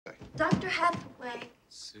Dr. Hathaway.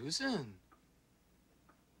 Susan.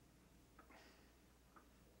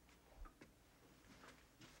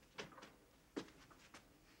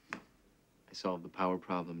 I solved the power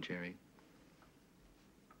problem, Jerry.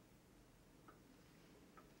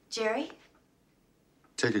 Jerry?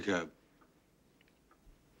 Take a cab.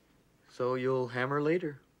 So you'll hammer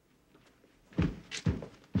later.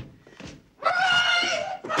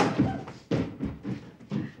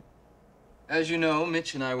 As you know,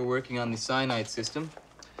 Mitch and I were working on the cyanide system.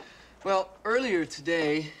 Well, earlier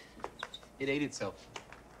today, it ate itself.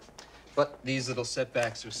 But these little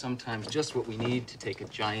setbacks are sometimes just what we need to take a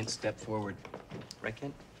giant step forward. Right,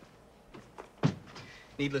 Kent?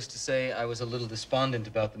 Needless to say, I was a little despondent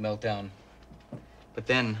about the meltdown. But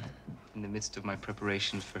then, in the midst of my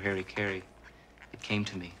preparations for Harry Carey, it came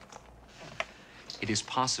to me. It is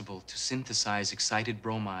possible to synthesize excited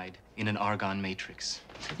bromide in an argon matrix.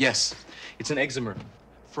 Yes, it's an exomer,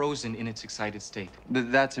 frozen in its excited state.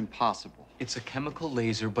 That's impossible. It's a chemical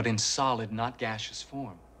laser, but in solid, not gaseous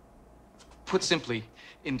form. Put simply,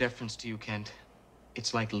 in deference to you, Kent,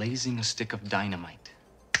 it's like lasing a stick of dynamite.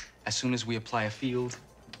 As soon as we apply a field,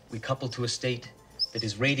 we couple to a state that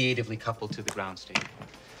is radiatively coupled to the ground state.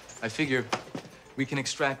 I figure we can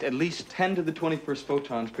extract at least 10 to the 21st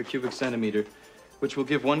photons per cubic centimeter, which will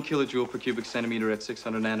give 1 kilojoule per cubic centimeter at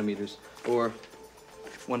 600 nanometers, or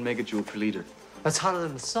 1 megajoule per liter. That's hotter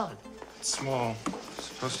than the sun. It's small. It's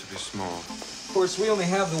supposed to be small. Of course, we only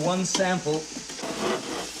have the one sample,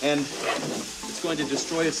 and it's going to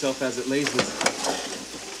destroy itself as it lasers.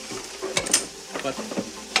 But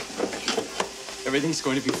everything's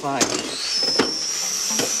going to be fine.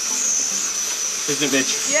 Isn't it,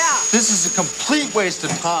 Mitch? Yeah. This is a complete waste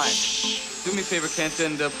of time. Do me a favor, Kent,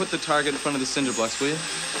 and put the target in front of the cinder blocks, will you?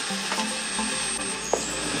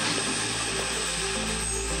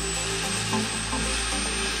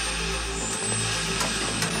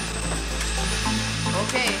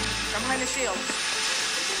 Okay, come behind the shield.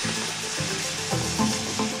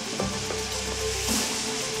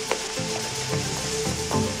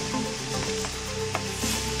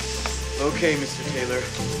 Okay, Mr. Taylor.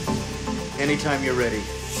 Anytime you're ready.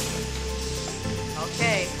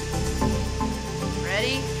 Okay.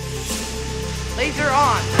 Ready? Laser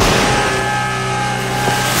on.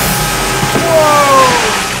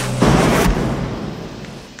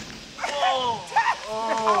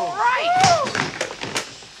 All right.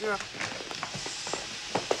 Yeah.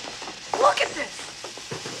 Look at this.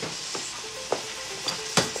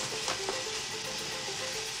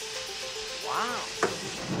 Wow.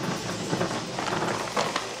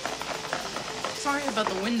 Sorry about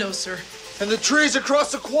the window, sir. And the trees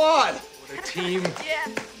across the quad. What a team. Yeah.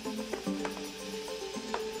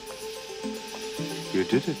 You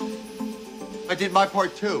did it. I did my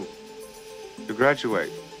part too. You graduate.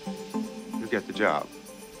 You get the job.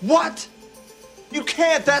 What? You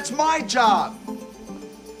can't. That's my job.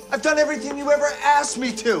 I've done everything you ever asked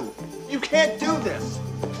me to. You can't do this.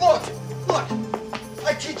 Look.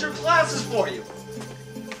 I teach your classes for you.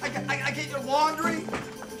 I get your laundry.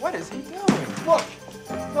 What is he doing? Look.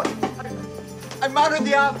 I mounted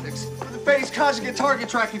the optics for the phase conjugate target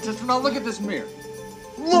tracking system. Now look at this mirror.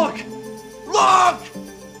 Look!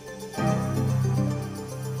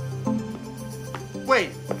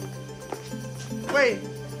 Wait.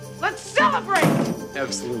 Let's celebrate!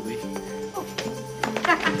 Absolutely.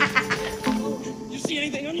 You see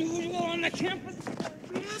anything unusual on the campus?